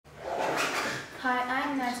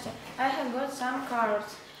I'm Nastya. I have got some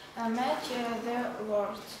cards. Match the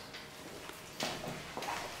words.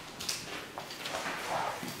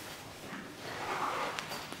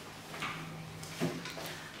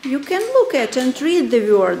 You can look at and read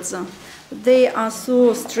the words. They are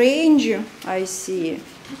so strange, I see.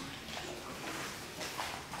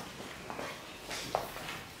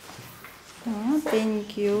 Oh,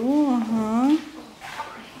 thank you.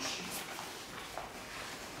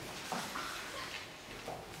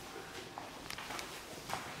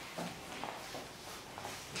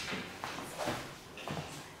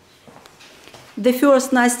 The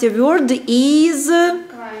first Nastya word is...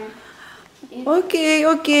 Crime.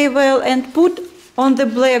 Okay, well, and put on the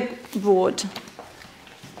blackboard.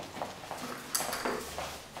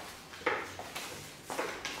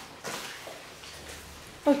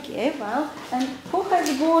 Okay, well, and who has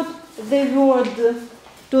got the word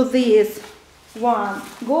to this one?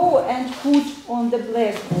 Go and put on the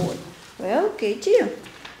blackboard. Well, Katie.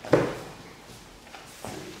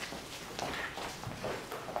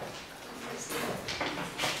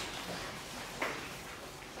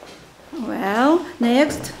 Well,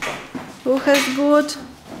 next, who has got?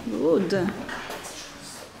 Good.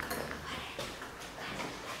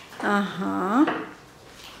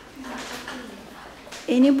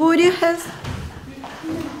 Anybody has?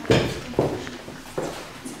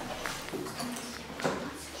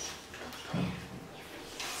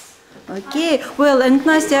 Okay, well, and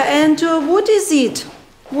Nastya, and what is it?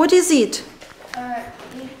 What is it? It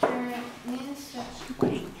means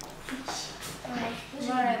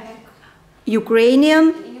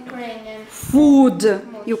Ukrainian food.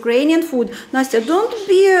 Ukrainian food. Nastya, don't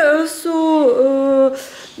be so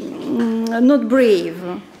not brave.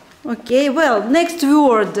 Okay, well, next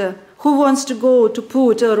word. Who wants to go to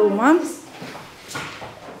put Roma?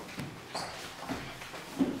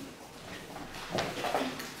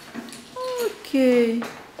 Okay.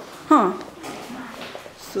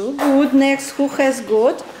 So good. Next, who has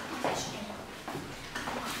got?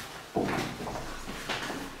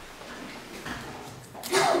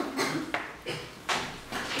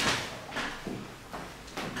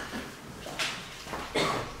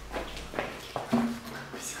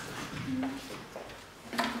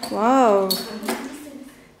 Wow.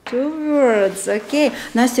 2 words. Okay.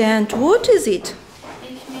 Nastya, and what is it?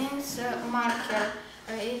 It means marker.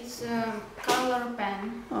 It's color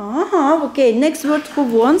pen. Okay. Next word, who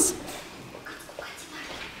wants?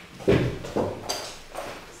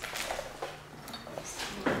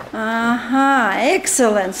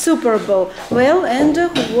 Excellent. Super Bowl. Well, and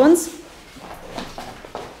who wants?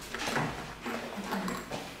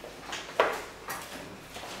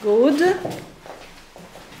 Good.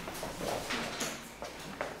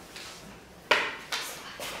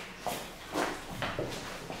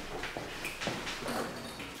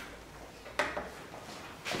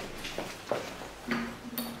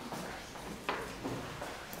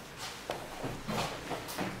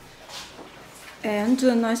 And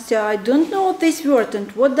Nastya, I don't know this word,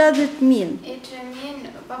 and what does it mean? It means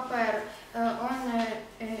paper on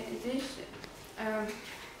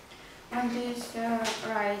this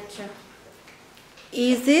right.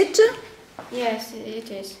 Is it? Yes, it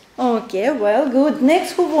is. Okay, well, good.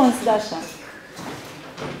 Next, who wants, Dasha?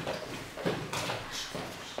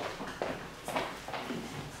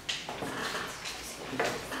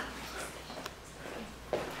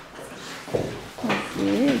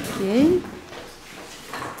 Okay.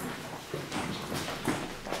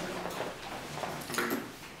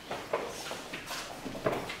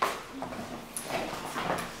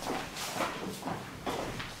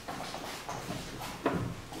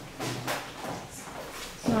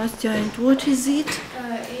 Nastya, and what is it?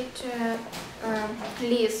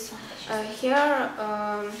 List. Here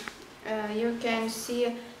you can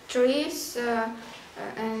see trees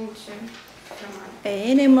and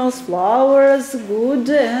Animals, flowers, good,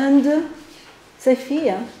 and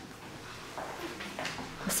Sophia.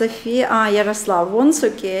 Yaroslav wants,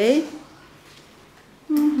 okay.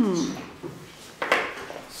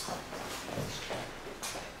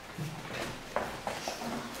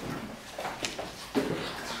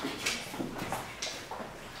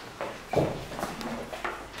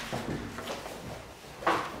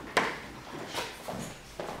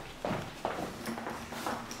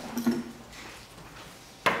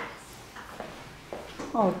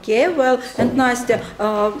 Okay, well, and Nastya,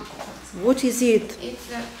 what is it?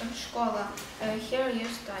 it's школа. Here you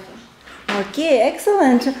study. Okay,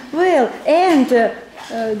 excellent. Well, and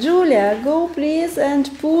Julia, go please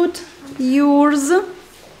and put yours.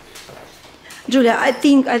 Julia, I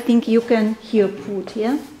think you can here put,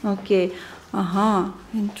 yeah? Okay.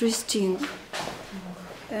 Interesting.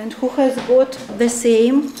 And who has got the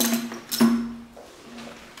same?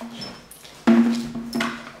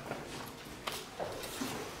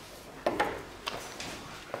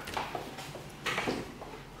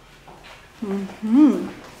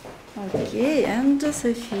 Okay, and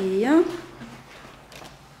Sophia.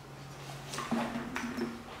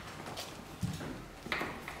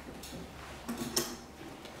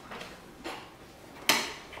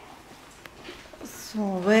 So,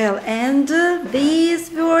 well, and this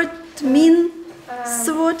word means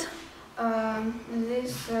what?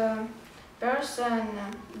 This person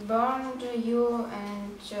bond you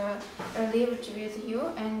and lived with you,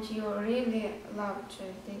 and you really loved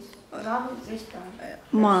this person.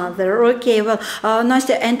 Mother. Okay, well,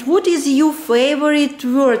 Nastya, and what is your favorite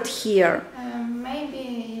word here?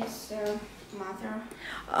 Maybe it's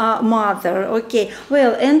mother. Mother. Okay.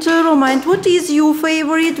 Well, and Roma, and what is your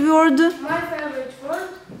favorite word? My favorite word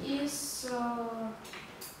is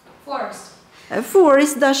forest.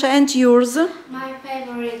 Forest, Dasha, and yours? My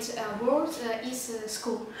favorite word is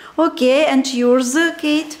school. Okay, and yours,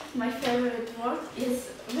 Kate? My favorite word is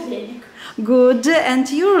вареник. Good, and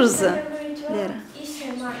yours? My favorite word Lera. is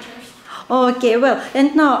matters. Okay, well,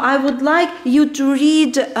 and now I would like you to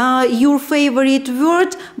read your favorite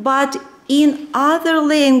word, but in other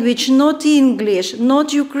language, not English,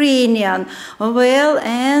 not Ukrainian. Well,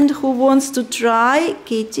 and who wants to try?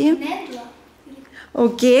 Katie? Недла.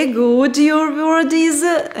 Okay, good. Your word is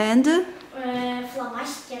and?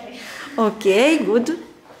 Фломастеры. Okay, good.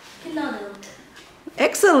 Пинодл.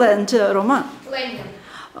 Excellent, Roma. Ленин.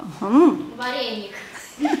 Вареник.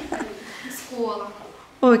 Школа.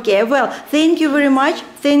 Okay, well, thank you very much.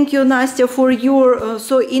 Thank you, Nastya, for your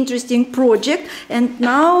so interesting project. And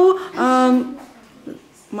now,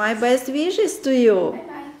 my best wishes to you.